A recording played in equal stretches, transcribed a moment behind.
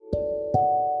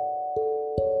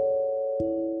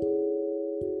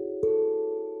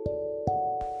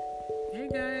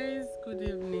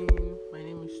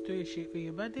Adeshe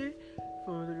Oyebade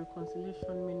from the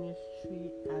Reconciliation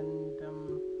Ministry, and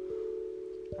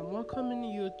I'm welcoming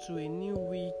you to a new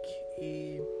week.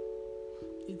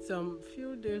 It's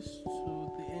few days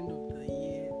to the end of the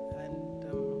year, and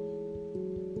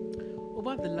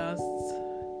over the last,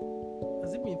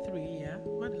 has it been 3 years?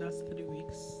 Over the last 3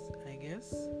 weeks, I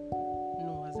guess.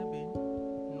 No, has it been?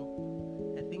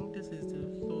 No, I think this is the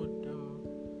third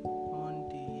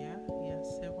Monday. Yeah,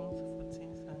 7th,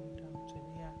 14th, and 20th.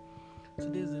 Yeah,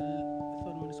 today's the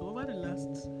third Monday. So over the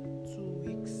last 2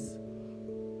 weeks,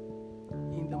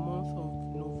 in the month of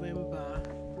November,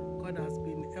 God has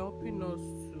been helping us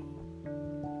to,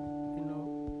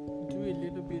 do a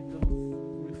little bit of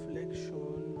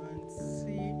reflection and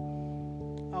see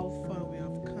how far we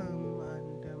have come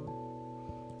and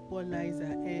what lies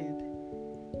ahead.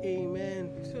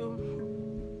 Amen. So,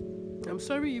 I'm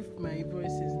sorry if my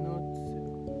voice is not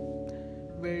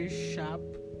very sharp.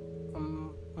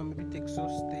 I'm a bit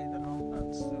exhausted and all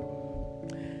that. So,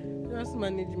 just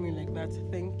manage me like that.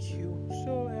 Thank you.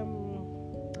 So,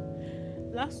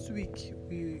 last week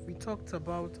we talked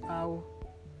about how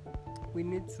we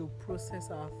need to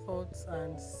process our thoughts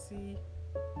and see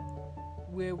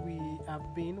where we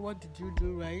have been. What did you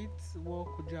do right? What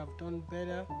could you have done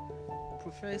better?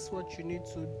 Profess what you need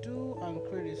to do and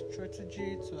create a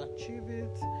strategy to achieve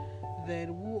it. Then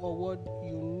who or what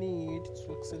you need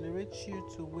to accelerate you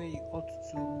to where you ought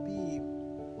to be.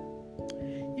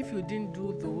 If you didn't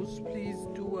do those, please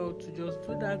do well to just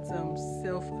do that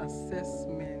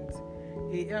self-assessment.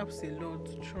 It helps a lot,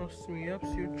 trust me. It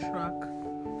helps you track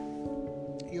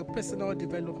your personal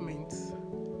development,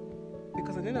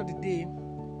 because at the end of the day,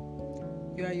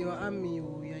 you are your army, you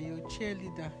are your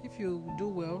cheerleader. If you do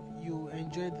well, you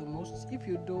enjoy the most. If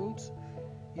you don't,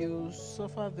 you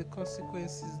suffer the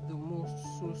consequences the most.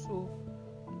 So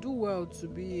do well to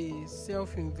be a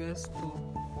self-investor.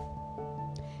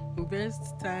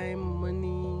 Invest time,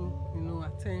 money,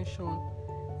 attention,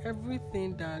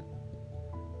 everything that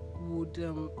would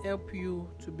help you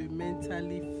to be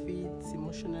mentally fit,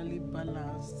 emotionally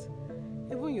balanced.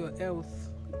 Even your health,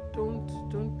 don't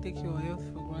take your health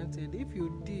for granted. If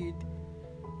you did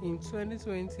in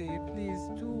 2020, please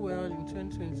do well in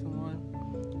 2021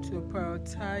 to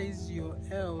prioritize your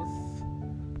health.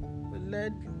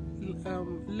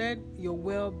 Let your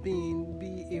well-being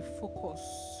be a focus.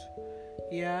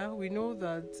 Yeah, we know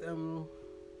that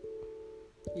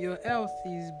your health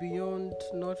is beyond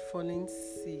not falling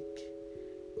sick.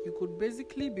 You could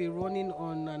basically be running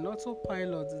on an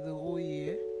autopilot the whole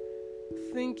year,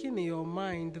 thinking in your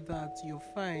mind that you're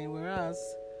fine, whereas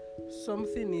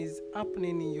something is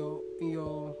happening in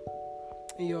your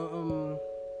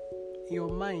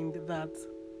mind that,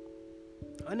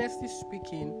 honestly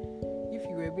speaking, if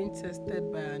you were being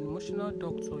tested by an emotional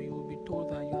doctor, you will be told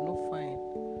that you're not fine.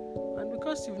 And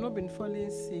because you've not been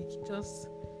falling sick, just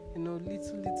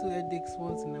little headaches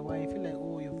once in a while, you feel like,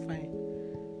 oh, you're fine.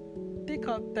 Take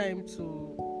out time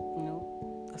to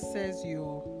assess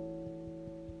your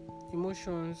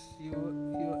emotions,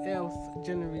 your health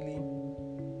generally.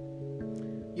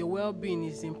 Your well-being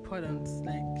is important.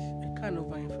 Like, I can't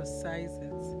overemphasize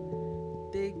it.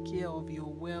 Take care of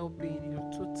your well-being, your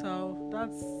total.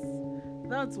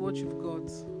 That's what you've got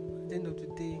at the end of the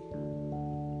day.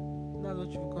 That's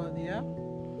what you've got. Yeah.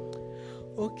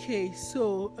 Okay,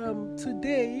 so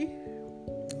today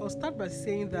I'll start by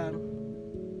saying that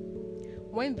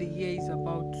when the year is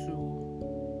about to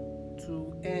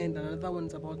end and another one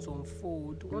is about to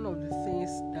unfold, one of the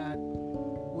things that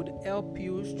would help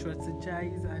you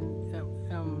strategize and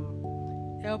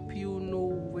help you know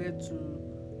where to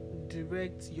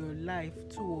direct your life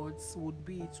towards would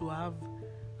be to have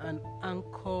an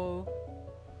anchor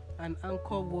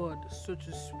word, so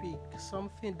to speak,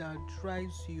 something that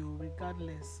drives you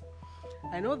regardless.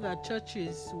 I know that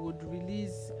churches would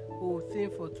release a thing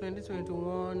for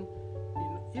 2021.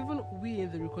 Even we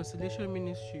in the Reconciliation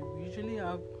Ministry, we usually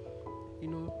have,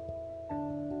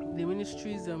 the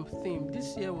ministry's theme.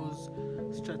 This year was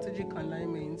strategic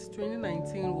alignment.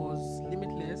 2019 was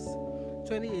limitless.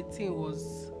 2018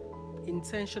 was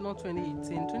intentional.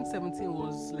 2017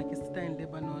 was like a cedar in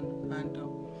Lebanon, and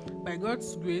by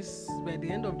God's grace, by the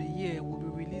end of the year, we'll be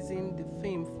releasing the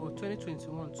theme for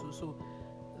 2021 too. So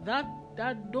that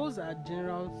those are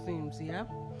general themes, yeah.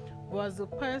 But as a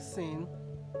person,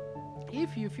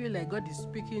 if you feel like God is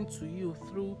speaking to you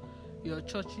through your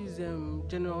church's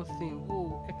general theme,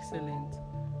 oh, excellent.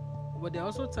 But there are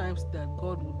also times that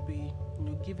God would be,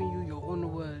 giving you your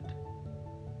own word.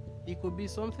 It could be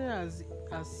something as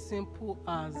simple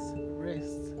as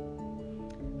rest,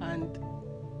 and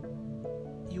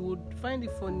you would find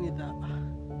it funny that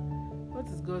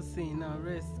What is God saying now?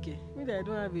 Rest. Okay. Me that I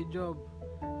don't have a job.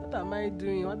 What am I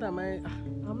doing?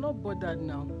 I'm not bothered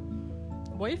now.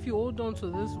 But if you hold on to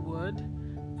this word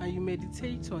and you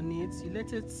meditate on it, you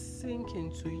let it sink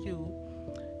into you,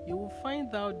 you will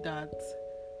find out that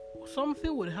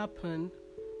something would happen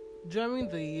during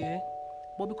the year,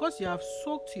 but because you have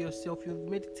soaked yourself, you've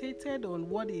meditated on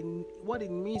what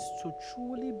it means to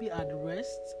truly be at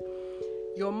rest,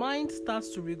 your mind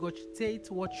starts to regurgitate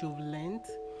what you've learned,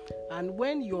 and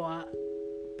when you are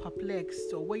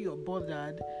perplexed or when you're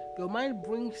bothered, your mind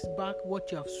brings back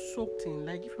what you have soaked in.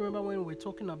 Like if you remember when we were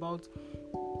talking about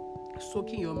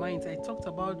soaking your mind, I talked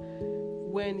about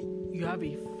when you have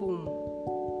a foam.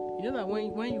 You know that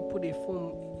when you put a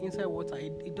foam inside water,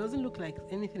 it doesn't look like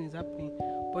anything is happening,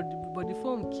 but the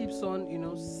foam keeps on,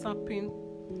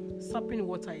 sapping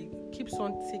water. It keeps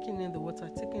on taking in the water.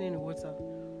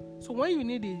 So when you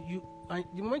need it,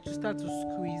 the moment you start to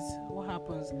squeeze, what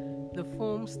happens? The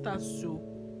foam starts to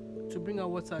bring out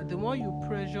water. The more you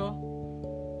pressure,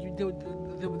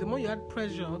 the more you add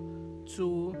pressure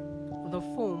to the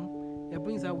foam, it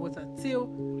brings out water. Till,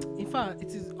 in fact,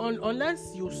 it is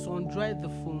unless you sun dry the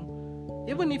foam,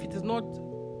 even if it is not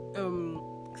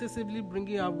excessively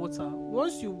bringing out water,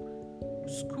 once you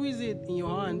squeeze it in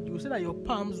your hand, you will see that your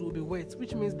palms will be wet,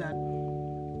 which means that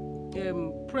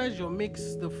pressure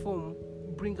makes the foam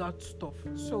bring out stuff.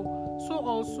 So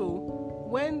also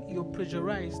when you're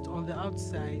pressurized on the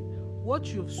outside, what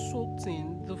you've soaked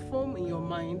in, the foam in your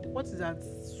mind, what is that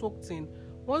soaked in?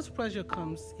 Once pressure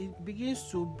comes, it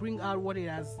begins to bring out what it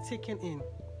has taken in.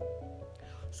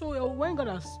 So when God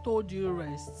has told you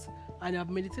rest and you have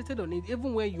meditated on it,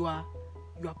 even when you are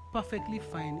perfectly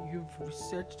fine, you've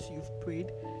researched, you've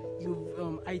prayed,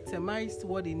 you've itemized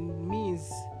what it means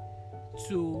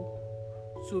to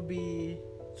be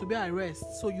at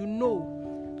rest. So you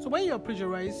know. So when you're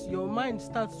pressurized, your mind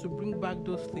starts to bring back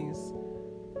those things,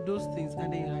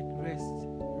 and then you're like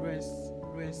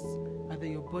rest, and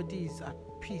then your body is at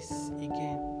peace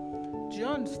again. Do you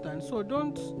understand? So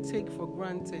don't take for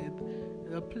granted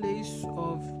the place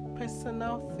of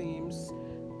personal themes,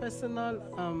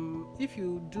 if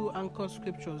you do anchor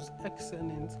scriptures,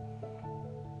 excellent.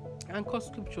 Anchor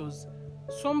scriptures,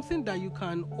 something that you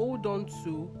can hold on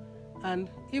to,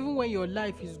 and even when your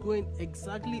life is going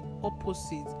exactly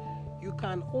opposite, you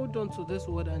can hold on to this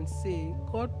word and say,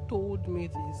 God told me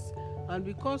this. And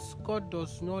because God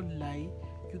does not lie,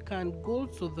 you can go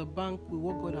to the bank with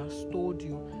what God has told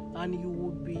you, and you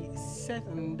will be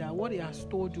certain that what He has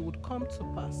told you would come to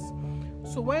pass.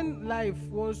 So when life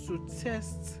wants to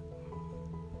test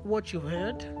what you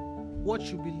heard, what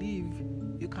you believe,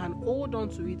 you can hold on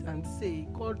to it and say,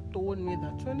 God told me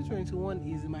that 2021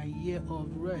 is my year of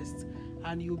rest,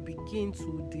 and you begin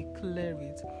to declare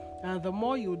it. And the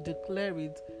more you declare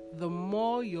it, the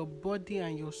more your body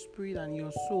and your spirit and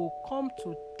your soul come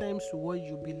to terms with what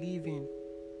you believe in.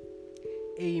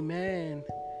 Amen.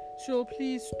 So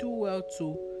please do well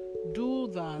to do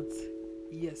that.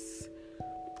 Yes.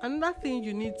 Another thing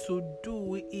you need to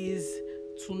do is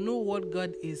to know what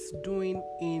God is doing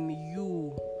in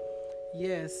you.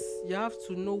 Yes, you have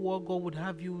to know what God would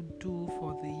have you do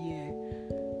for the year.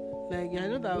 Like, I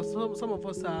know that some of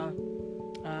us are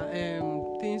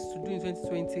things to do in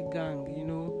 2020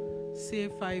 gang,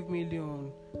 save 5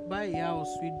 million, buy a house,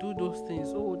 we do those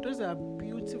things. Oh, those are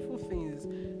beautiful things.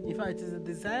 In fact, it is a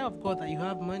desire of God that you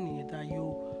have money, that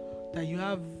you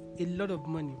have a lot of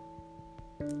money.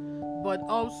 But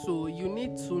also, you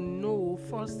need to know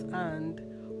firsthand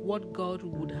what God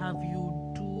would have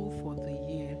you do for the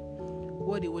year,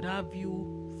 what He would have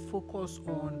you focus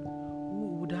on,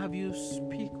 who would have you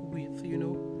speak with,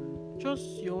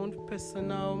 just your own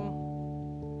personal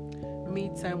me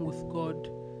time with God,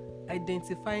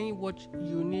 identifying what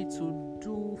you need to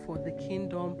do for the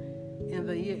kingdom in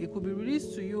the year. It could be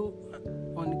released to you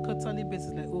on a quarterly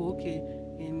basis, like, okay,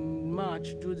 in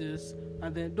March do this,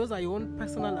 and then those are your own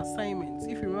personal assignments.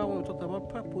 If you remember when we talked about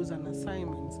purpose and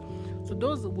assignments, so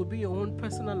those will be your own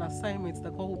personal assignments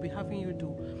that God will be having you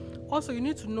do. Also, you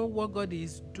need to know what God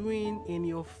is doing in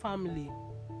your family.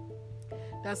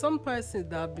 There are some persons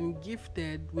that have been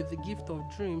gifted with the gift of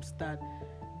dreams, that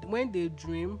when they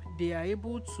dream, they are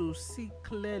able to see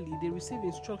clearly, they receive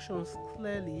instructions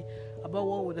clearly about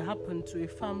what would happen to a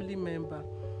family member.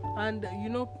 And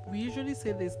we usually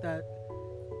say this, that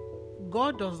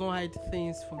God does not hide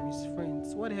things from His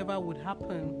friends. Whatever would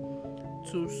happen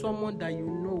to someone that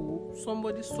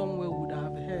somebody somewhere would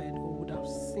have heard or would have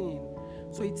seen.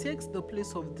 So it takes the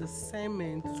place of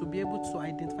discernment to be able to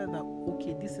identify that,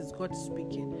 okay, this is God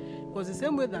speaking. Because the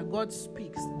same way that God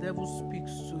speaks, the devil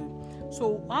speaks too.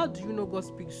 So how do you know God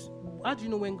speaks? How do you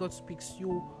know when God speaks?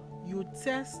 You you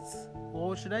test,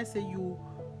 or should I say you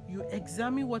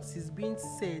examine what is being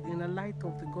said in the light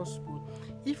of the gospel.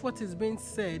 If what is being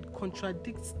said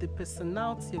contradicts the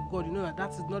personality of God, you know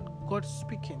that is not God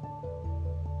speaking.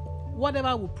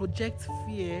 Whatever will project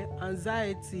fear,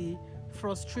 anxiety,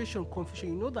 frustration,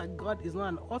 confusion, you know that God is not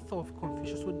an author of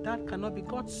confusion, so that cannot be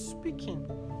God speaking.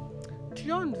 Do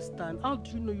you understand? How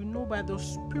do you know? You know by the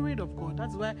Spirit of God.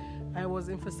 That's why I was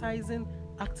emphasizing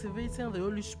activating the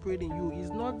Holy Spirit in you.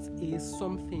 Is not a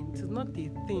something. It is not a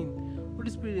thing. Holy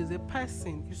Spirit is a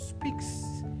person. He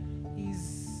speaks.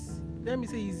 He's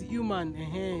human.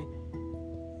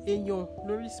 In your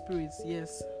Holy Spirit,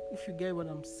 yes. If you get what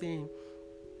I'm saying.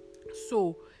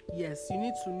 So, yes, you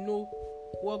need to know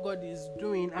what God is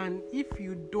doing, and if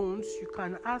you don't, you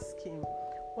can ask Him,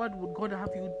 what would God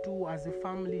have you do as a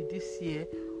family this year?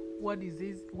 What is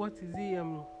His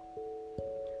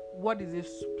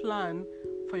plan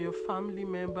for your family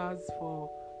members? For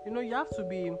you have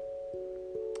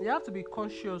to be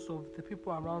conscious of the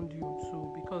people around you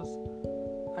too, because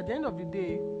at the end of the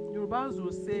day, Yorubas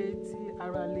will say ti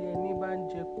arale eni ba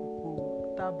nje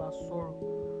koko taba soro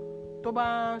to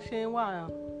ba se wa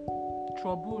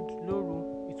troubled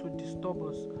loru, it will disturb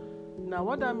us. Now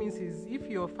what that means is, if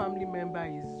your family member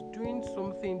is doing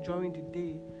something during the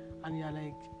day and you're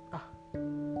like,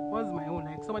 what's my own?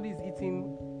 Like somebody is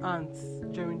eating ants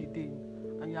during the day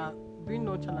and you're being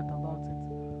nonchalant about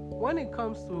it. When it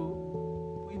comes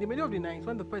to in the middle of the night,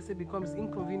 when the person becomes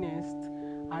inconvenienced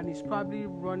and is probably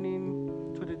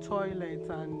running to the toilet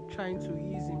and trying to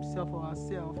ease himself or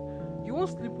herself, you won't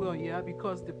sleep well,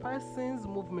 because the person's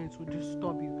movements will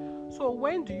disturb you. So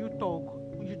when do you talk?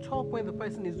 You talk when the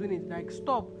person is doing it. Like,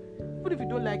 stop. Even if you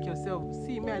don't like yourself,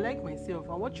 see me, I like myself,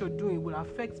 and what you're doing will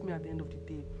affect me at the end of the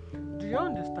day. Do you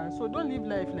understand? So don't live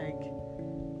life like,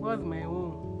 what's my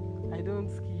own? I don't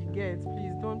get.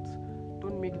 Please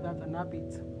don't make that an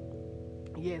habit.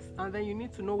 Yes, and then you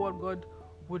need to know what God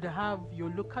would have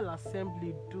your local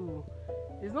assembly do.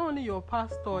 It's not only your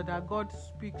pastor that God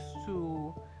speaks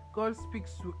to. God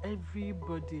speaks to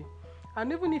everybody.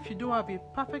 And even if you don't have a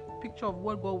perfect picture of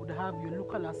what God would have your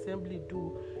local assembly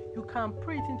do, you can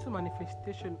pray it into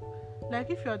manifestation. Like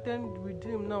if you attend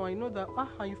Redeem now, I know that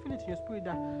and you feel it in your spirit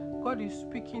that God is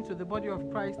speaking to the body of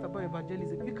Christ about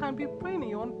evangelism. You can be praying in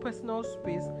your own personal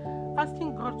space,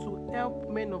 asking God to help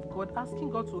men of God,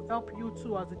 asking God to help you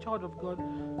too as a child of God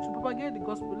to propagate the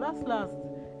gospel. Last,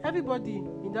 everybody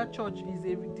in that church is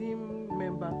a redeemed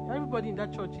member. Everybody in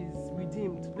that church is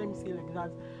redeemed. Let me say it like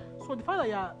that. So the fact that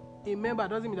you are a member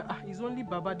doesn't mean that it's only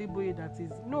Baba Deboye that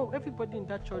is. No, everybody in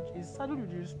that church is saddled with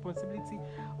the responsibility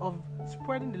of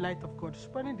spreading the light of God,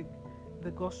 spreading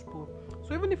the gospel.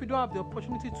 So even if you don't have the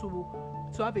opportunity to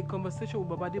have a conversation with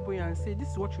Baba Deboye and say, this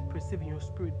is what you perceive in your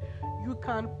spirit, you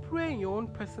can pray in your own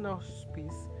personal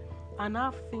space and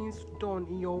have things done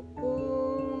in your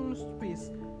own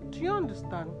space. Do you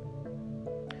understand?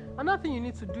 Another thing you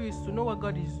need to do is to know what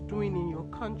God is doing in your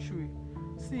country.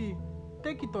 See,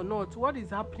 take it or not, what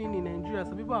is happening in Nigeria,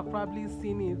 some people have probably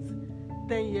seen it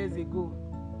 10 years ago.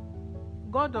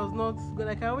 God does not,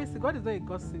 like I always say, God is not a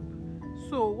gossip.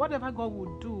 So whatever God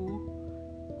will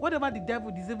do, whatever the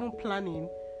devil is even planning,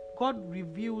 God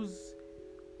reveals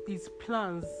his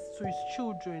plans to his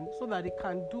children so that they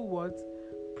can do what?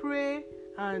 Pray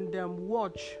and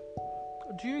watch.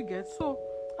 Do you get? So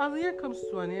as the year comes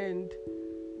to an end,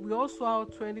 we also how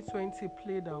 2020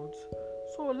 played out.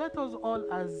 So let us all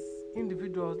as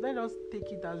individuals, let us take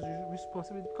it as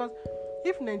responsibility, because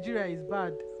if Nigeria is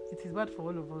bad, it is bad for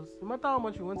all of us. No matter how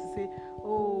much we want to say,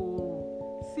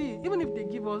 see, even if they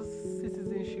give us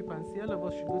citizenship and say all of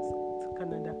us should go to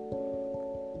Canada,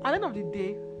 at the end of the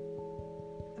day,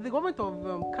 the government of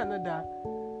Canada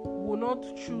will not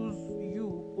choose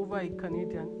you over a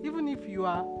Canadian. Even if you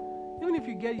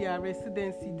get your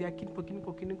residency, their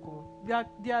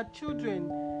children,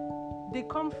 they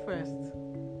come first.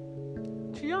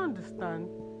 Do you understand?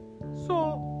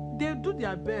 So they do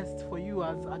their best for you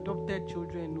as adopted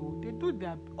children. They do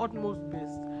their utmost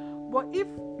best. But if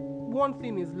one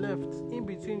thing is left in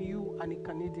between you and a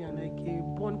Canadian, like a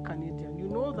born Canadian, you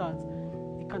know that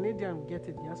a Canadian will get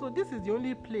it. Yeah. So this is the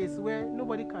only place where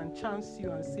nobody can chance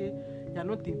you and say you're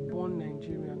not a born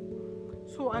Nigerian.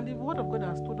 So, and the word of God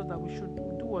has told us that we should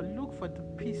look for the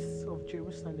peace of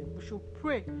Jerusalem. We should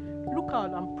pray, look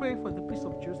out and pray for the peace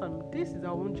of Jerusalem. This is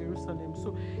our own Jerusalem.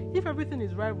 So if everything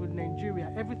is right with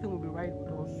Nigeria, everything will be right with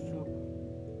us too.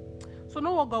 So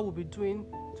know what God will be doing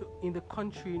in the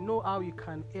country, know how you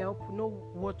can help, know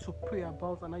what to pray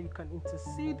about, and how you can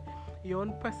intercede in your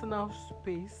own personal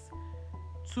space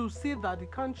to see that the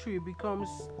country becomes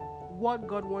what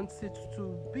God wants it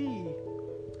to be.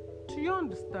 Do you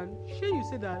understand? Sure, you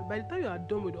say that by the time you are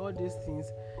done with all these things,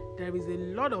 there is a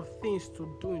lot of things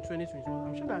to do in 2021.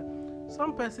 I'm sure that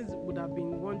some persons would have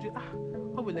been wondering,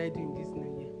 what will I do in this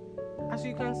new year? As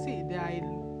you can see, there are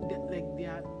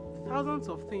thousands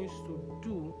of things to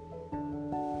do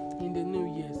in the new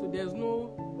year. So there's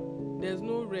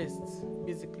no rest.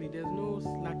 Basically, there's no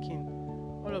slacking.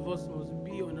 All of us must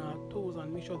be on our toes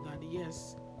and make sure that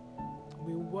yes,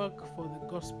 we work for the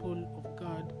gospel of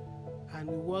God, and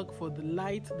we work for the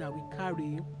light that we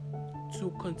carry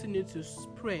to continue to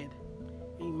spread.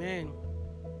 Amen.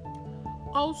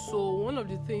 Also, one of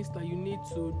the things that you need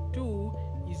to do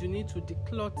is you need to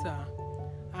declutter.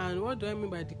 And what do I mean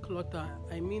by declutter?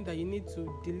 I mean that you need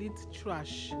to delete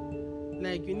trash.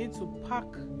 Like you need to pack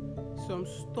some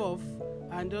stuff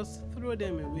and just throw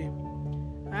them away.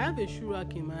 I have a shoe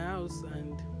rack in my house,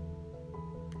 and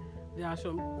there are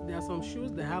some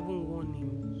shoes that I haven't worn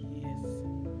in years.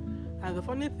 And the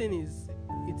funny thing is,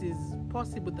 it is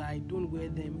possible that I don't wear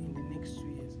them in the next 2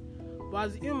 years. But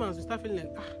as humans, we start feeling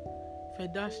like, if I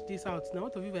dash this out, now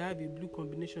what if I have a blue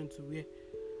combination to wear?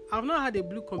 I've not had a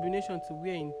blue combination to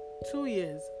wear in 2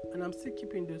 years, and I'm still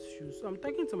keeping those shoes. So I'm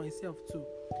talking to myself too.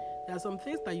 There are some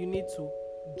things that you need to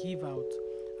give out.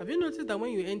 Have you noticed that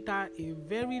when you enter a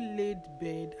very laid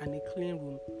bed and a clean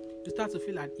room, you start to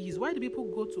feel at ease? Why do people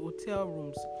go to hotel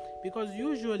rooms? Because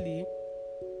usually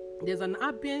there's an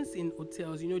ambience in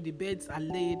hotels. The beds are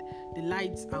laid, the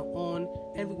lights are on,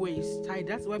 everywhere is tight.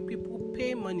 That's why people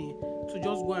pay money to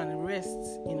just go and rest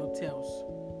in hotels,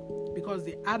 because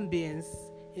the ambience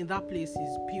in that place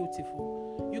is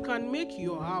beautiful. You can make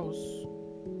your house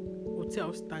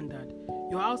hotel standard.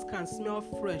 Your house can smell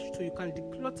fresh, so you can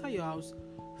declutter your house,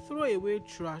 throw away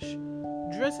trash,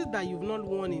 dresses that you've not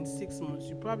worn in 6 months,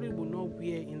 you probably will not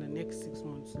wear in the next 6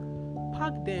 months.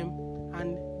 Pack them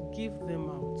and give them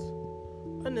out.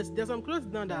 Honestly, there's some clothes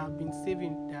now that I've been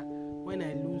saving that when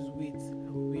I lose weight, I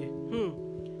will wear.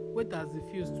 Weight has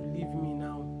refused to leave me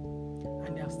now,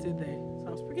 and they are still there. So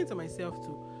I'm speaking to myself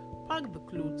to pack the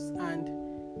clothes and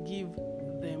give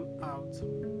them out.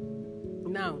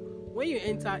 Now, when you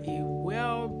enter a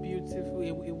well-laid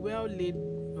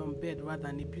bed rather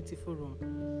than a beautiful room,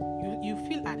 you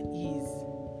feel at ease.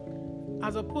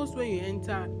 As opposed to when you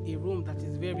enter a room that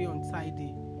is very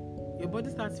untidy, your body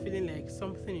starts feeling like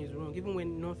something is wrong, even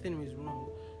when nothing is wrong.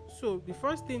 So the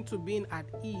first thing to being at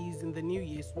ease in the new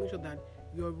year is to make sure that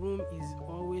your room is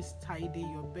always tidy,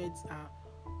 your beds are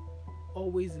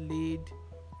always laid,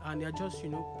 and you're just,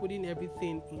 putting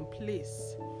everything in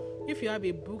place. If you have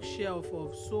a bookshelf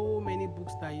of so many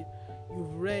books that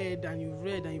you've read and you've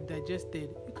digested,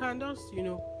 you can just,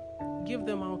 give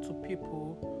them out to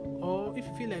people. Or if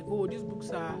you feel like, these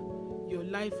books are your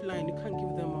lifeline, you can't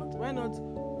give them out. Why not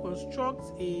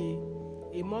construct a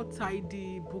more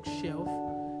tidy bookshelf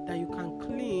that you can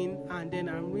clean and then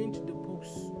arrange the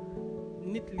books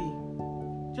neatly?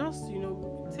 Just,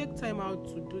 take time out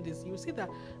to do this. You see that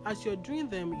as you're doing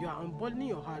them, you are unburdening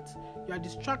your heart, you are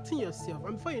distracting yourself,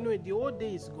 and before you know it, the whole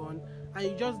day is gone and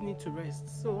you just need to rest.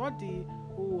 So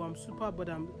I'm super, but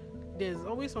there's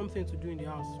always something to do in the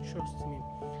house, trust me.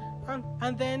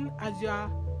 And then as you are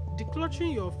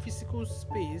decluttering your physical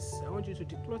space, I want you to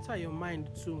declutter your mind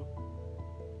too.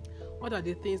 What are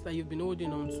the things that you've been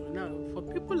holding on to? Now, for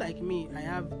people like me, I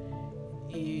have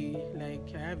a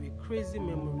crazy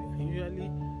memory. I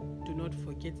usually do not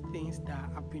forget things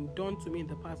that have been done to me in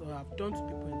the past or have done to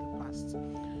people in the past.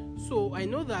 So I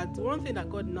know that one thing that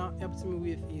God now helps me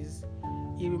with is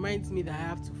He reminds me that I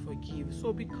have to forgive.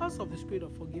 So because of the spirit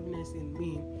of forgiveness in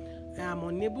me, I am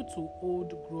unable to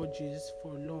hold grudges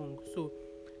for long. So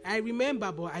I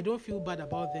remember, but I don't feel bad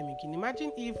about them again.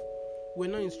 Imagine if we're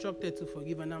not instructed to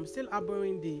forgive and I'm still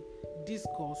harboring the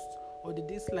disgust or the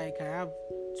dislike I have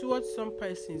towards some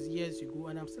persons years ago,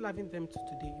 and I'm still having them to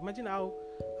today. Imagine how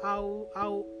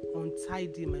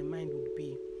untidy my mind would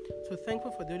be. So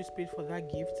thankful for the Holy Spirit for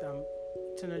that gift. I'm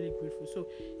eternally grateful. So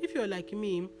if you're like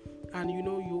me and you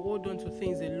hold on to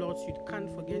things a lot, you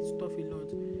can't forget stuff a lot,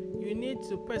 you need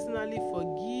to personally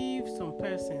forgive some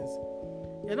persons.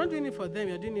 You're not doing it for them,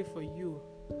 you're doing it for you.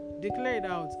 Declare it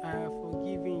out. I have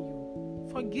forgiven you.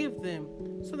 Forgive them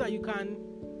so that you can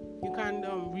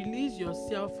release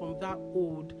yourself from that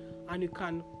hold and you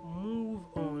can move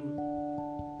on.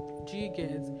 Do you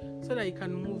get? So that you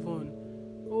can move on.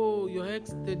 Oh, your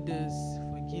ex did this.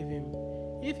 Forgive him.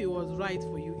 If he was right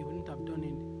for you, he wouldn't have done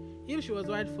it. If she was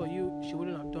right for you, she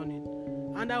wouldn't have done it.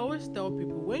 And I always tell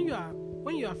people, when you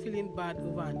are feeling bad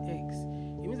over an ex,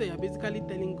 it means that you're basically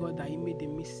telling God that He made a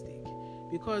mistake.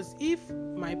 Because if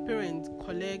my parents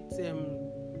collect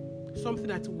something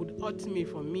that would hurt me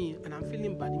from me and I'm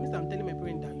feeling bad, it means I'm telling my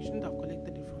parent that you shouldn't have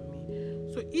collected it from me.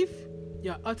 So if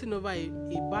you're hurting over a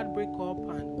bad breakup,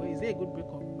 and well, is it a good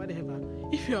breakup? Whatever.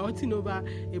 If you're hurting over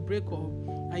a breakup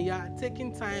and you're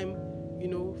taking time,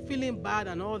 feeling bad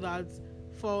and all that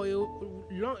for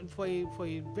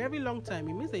a very long time,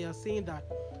 it means that you're saying that,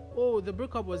 oh, the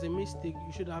breakup was a mistake.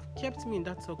 You should have kept me in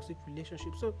that toxic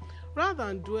relationship. So rather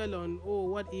than dwell on, oh,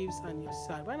 what ifs and you're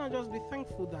sad, why not just be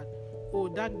thankful that, oh,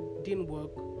 that didn't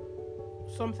work,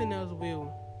 something else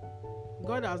will.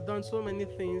 God has done so many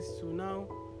things to now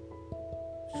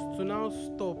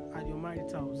stop at your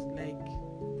married house. Like,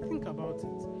 think about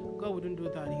it. God wouldn't do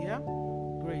that, yeah?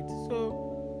 Great. So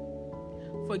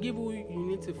forgive who you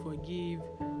need to forgive.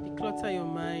 Declutter your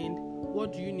mind.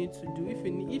 What do you need to do? If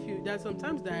you there's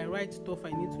sometimes that I write stuff I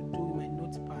need to do in my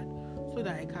notepad so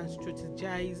that I can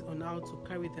strategize on how to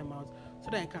carry them out,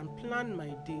 so that I can plan my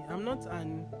day. I'm not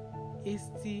an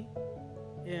hasty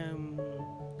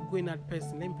going out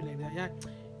person. Let me be like that. Yeah,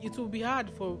 it will be hard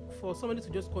for somebody to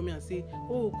just come here and say,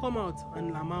 "Oh, come out,"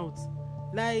 and I'm out.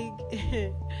 Like,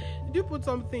 do you put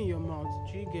something in your mouth?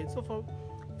 Do you get? So for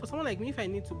someone like me, if I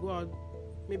need to go out,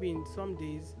 maybe in some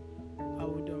days, I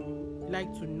would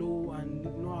like to know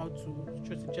how to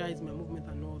strategize my movement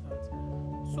and all that.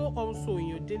 So also in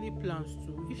your daily plans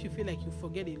too, if you feel like you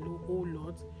forget a whole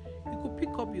lot, you could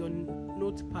pick up your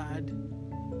notepad,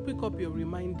 pick up your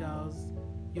reminders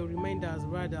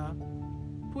rather,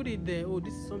 put it there. Oh,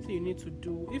 this is something you need to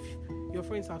do. If your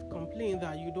friends have complained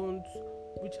that you don't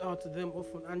reach out to them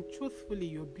often, and truthfully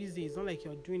you're busy, it's not like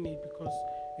you're doing it because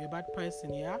you're a bad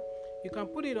person, yeah, you can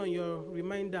put it on your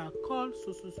reminder, call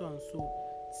so and so,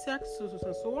 text so.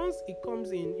 So once it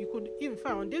comes in, you could, even if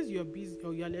on days you're busy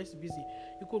or you're less busy,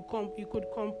 you could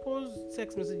compose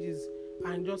text messages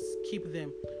and just keep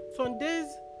them. So on days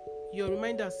your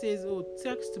reminder says, oh,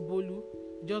 text Bolu,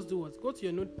 just do what? Go to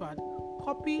your notepad,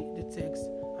 copy the text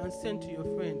and send to your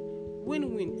friend.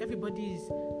 Win-win. Everybody is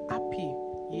happy.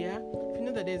 Yeah. If you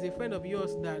know that there's a friend of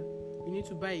yours that you need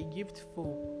to buy a gift for,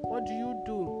 what do?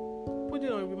 Put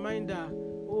it on reminder.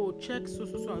 Oh, check so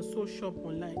and so shop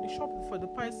online. The shop for the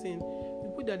person.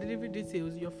 You put their delivery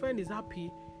details. Your friend is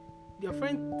happy. Your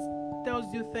friend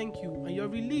tells you thank you, and you're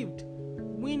relieved.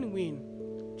 Win-win.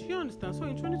 Do you understand? So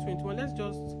in 2021, let's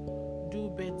just do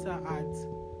better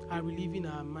at relieving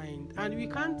our mind, and we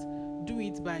can't do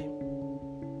it by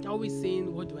always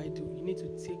saying, what do I do? You need to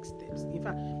take steps. In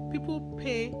fact, people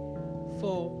pay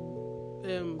for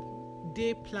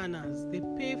day planners. They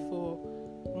pay for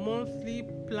monthly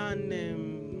planners,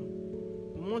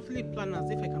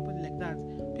 if I can put it like that.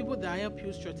 People that help you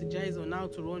strategize on how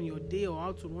to run your day or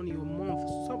how to run your month.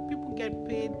 Some people get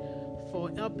paid for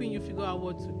helping you figure out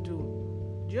what to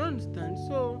do. Do you understand?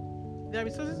 So there are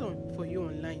resources for you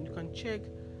online. You can check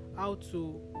how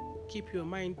to keep your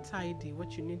mind tidy,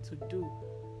 what you need to do.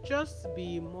 Just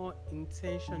be more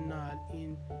intentional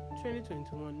in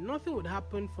 2021. Nothing would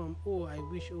happen from, oh, I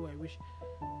wish.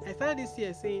 I started this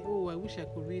year saying, oh, I wish I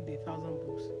could read 1,000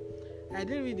 books. I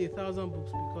didn't read 1,000 books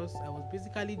because I was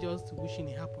basically just wishing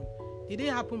it happened. Did it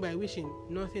happen by wishing?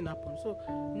 Nothing happened. So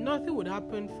nothing would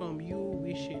happen from you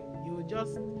wishing. You would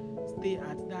just stay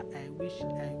at that I wish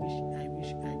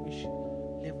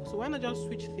level. So why not just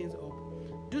switch things up?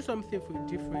 Do something for a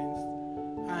difference,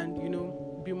 and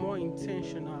be more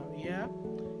intentional. Yeah.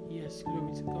 Yes,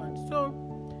 glory to God. So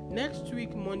next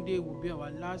week Monday will be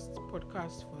our last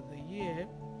podcast for the year.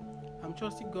 I'm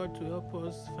trusting God to help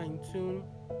us fine-tune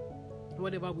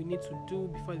whatever we need to do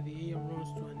before the year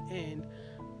runs to an end,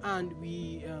 and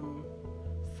we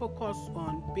focus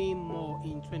on being more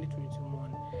in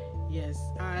 2021. Yes,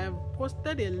 I have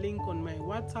posted a link on my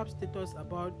WhatsApp status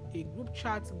about a group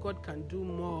chat, God Can Do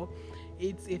More.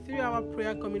 It's a 3-hour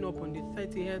prayer coming up on the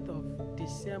 30th of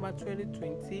December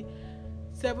 2020,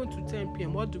 7 to 10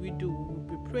 p.m. What do?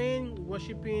 We'll be praying,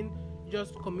 worshiping,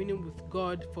 just communing with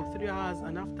God for 3 hours,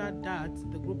 and after that,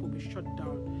 the group will be shut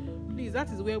down. Please,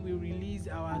 that is where we release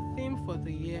our theme for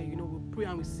the year. We pray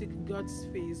and we seek God's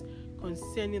face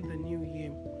concerning the new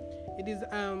year. It is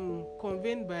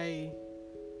convened by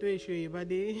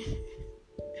Ibade.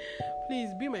 Please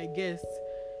be my guest.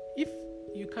 If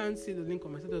you can't see the link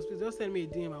on my status, please just send me a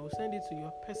DM. I will send it to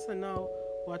your personal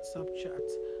WhatsApp chat.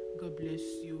 God bless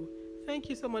you. Thank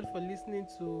you so much for listening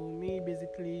to me,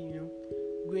 basically,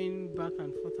 going back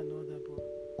and forth and all that. But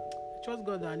I trust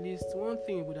God that at least one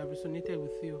thing would have resonated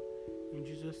with you. In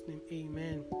Jesus' name,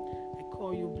 amen. I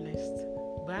call you blessed.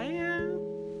 Bye.